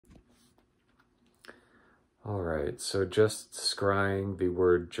All right, so just scrying the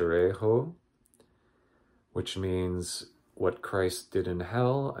word Iurehoh, which means what Christ did in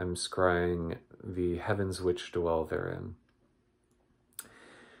hell. I'm scrying the heavens which dwell therein.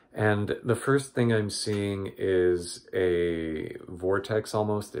 And the first thing I'm seeing is a vortex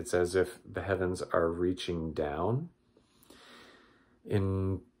almost. It's as if the heavens are reaching down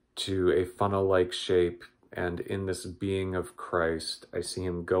into a funnel-like shape. And in this being of Christ, I see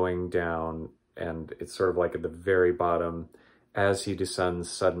him going down, and it's sort of like at the very bottom. As he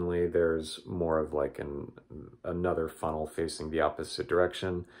descends, suddenly there's more of like another funnel facing the opposite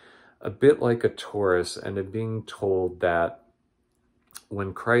direction, a bit like a torus, and I'm being told that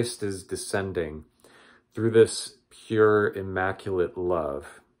when Christ is descending through this pure, immaculate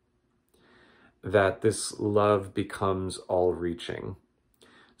love, that this love becomes all-reaching.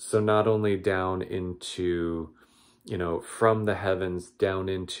 So not only down into, from the heavens down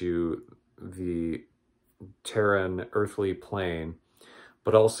into the terran earthly plane,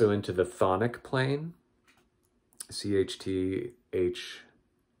 but also into the chthonic plane, CHTHONIC.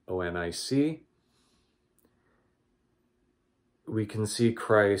 We can see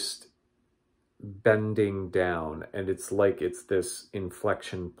Christ bending down, and it's like it's this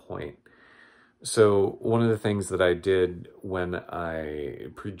inflection point. So one of the things that I did when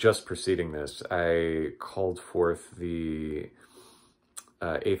just preceding this, I called forth the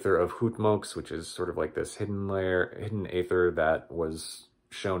Aethyr of HUTMOCS, which is sort of like this hidden Aethyr that was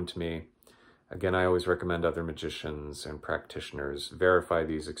shown to me. Again, I always recommend other magicians and practitioners verify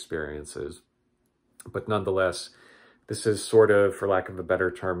these experiences. But nonetheless, this is sort of, for lack of a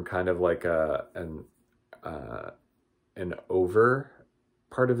better term, kind of like an over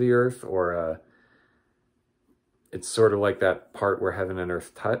part of the earth, or it's sort of like that part where heaven and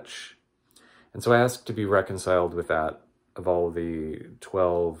earth touch. And so I asked to be reconciled with that, of all the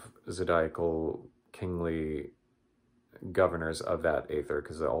 12 zodiacal kingly governors of that Aethyr,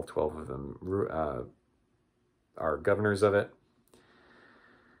 because all 12 of them are governors of it.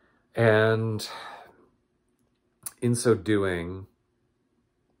 And in so doing,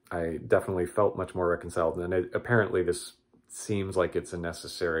 I definitely felt much more reconciled. And apparently this seems like it's a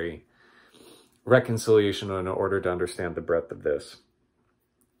necessary reconciliation in order to understand the breadth of this.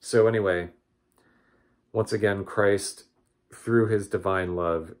 So anyway, once again, Christ, through his divine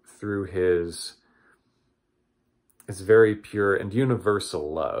love, through his very pure and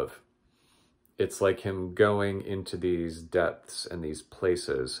universal love, it's like him going into these depths and these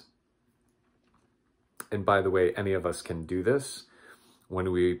places. And by the way, any of us can do this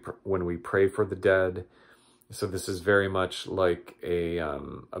when we pray for the dead. So this is very much like a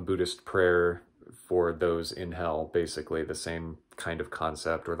Buddhist prayer for those in hell, basically the same kind of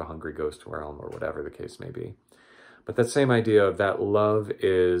concept, or the hungry ghost realm, or whatever the case may be. But that same idea of that love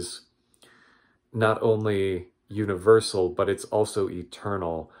is not only universal, but it's also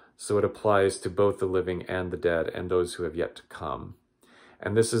eternal. So it applies to both the living and the dead and those who have yet to come.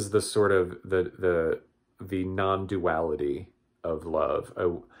 And this is the sort of the non-duality of love.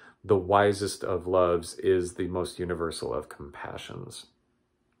 The wisest of loves is the most universal of compassions.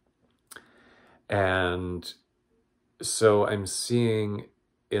 And so I'm seeing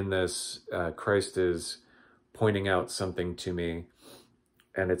in this, Christ is pointing out something to me,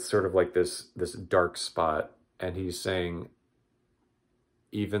 and it's sort of like this dark spot, and he's saying,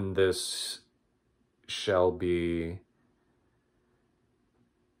 even this shall be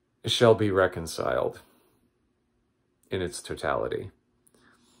reconciled in its totality.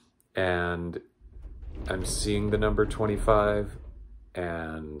 And I'm seeing the number 25,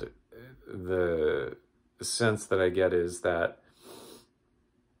 and the sense that I get is that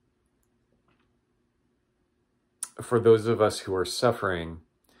for those of us who are suffering,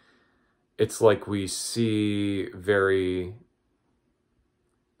 it's like we see very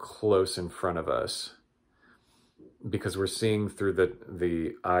close in front of us, because we're seeing through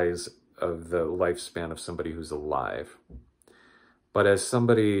the eyes of the lifespan of somebody who's alive. But as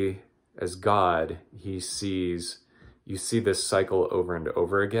God, you see this cycle over and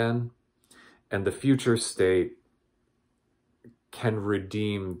over again, and the future state can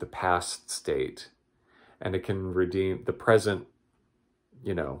redeem the past state, and it can redeem the present,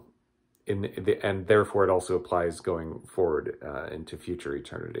 and therefore it also applies going forward into future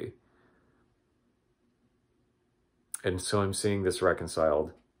eternity. And so I'm seeing this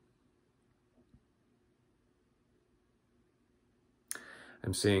reconciled.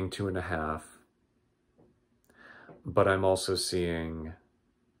 I'm seeing 2.5, but I'm also seeing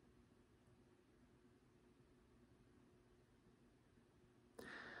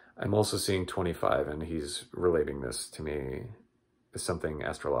I'm also seeing 25, and he's relating this to me as something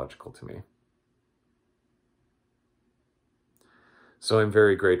astrological to me. So I'm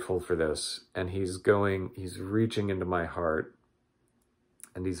very grateful for this. And he's reaching into my heart,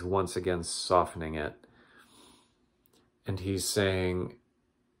 and he's once again softening it. And he's saying,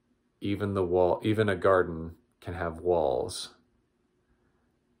 even a garden can have walls,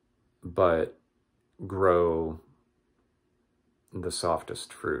 but grow the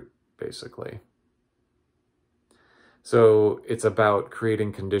softest fruit, basically. So it's about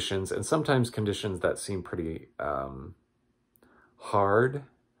creating conditions, and sometimes conditions that seem pretty hard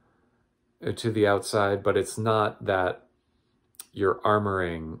to the outside, but it's not that you're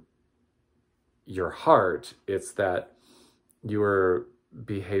armoring your heart, it's that you are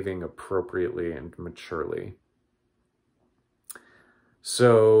behaving appropriately and maturely.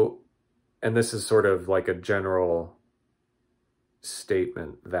 So, and this is sort of like a general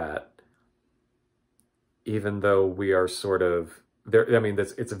statement that even though we are sort of there, I mean,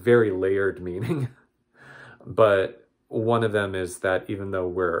 it's a very layered meaning, but one of them is that even though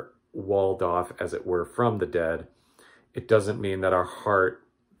we're walled off, as it were, from the dead, it doesn't mean that our heart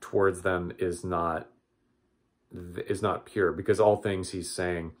towards them is not pure, because all things, he's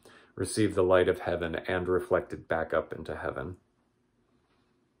saying, receive the light of heaven and reflected back up into heaven.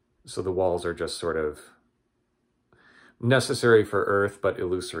 So the walls are just sort of necessary for earth, but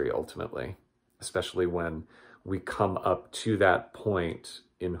illusory ultimately, especially when we come up to that point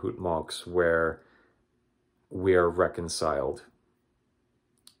in HUTMOCS where we are reconciled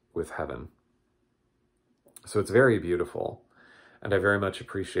with heaven. So it's very beautiful. And I very much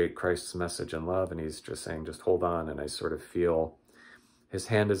appreciate Christ's message and love. And he's just saying, just hold on. And I sort of feel his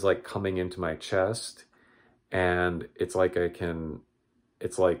hand is like coming into my chest. And it's like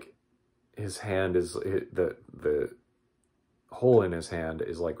it's like his hand is, the hole in his hand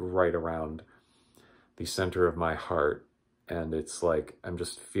is like right around the center of my heart. And it's like, I'm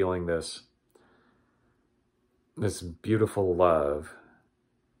just feeling this beautiful love.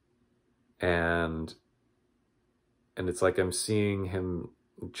 And it's like I'm seeing him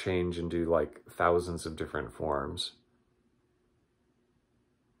change into like thousands of different forms.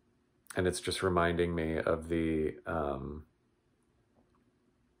 And it's just reminding me of the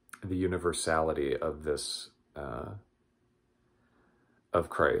universality of this, of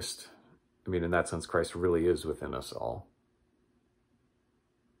Christ. I mean, in that sense, Christ really is within us all.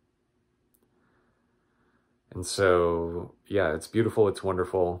 And so, yeah, it's beautiful, it's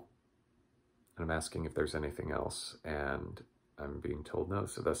wonderful. And I'm asking if there's anything else, and I'm being told no,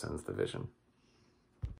 so thus ends the vision.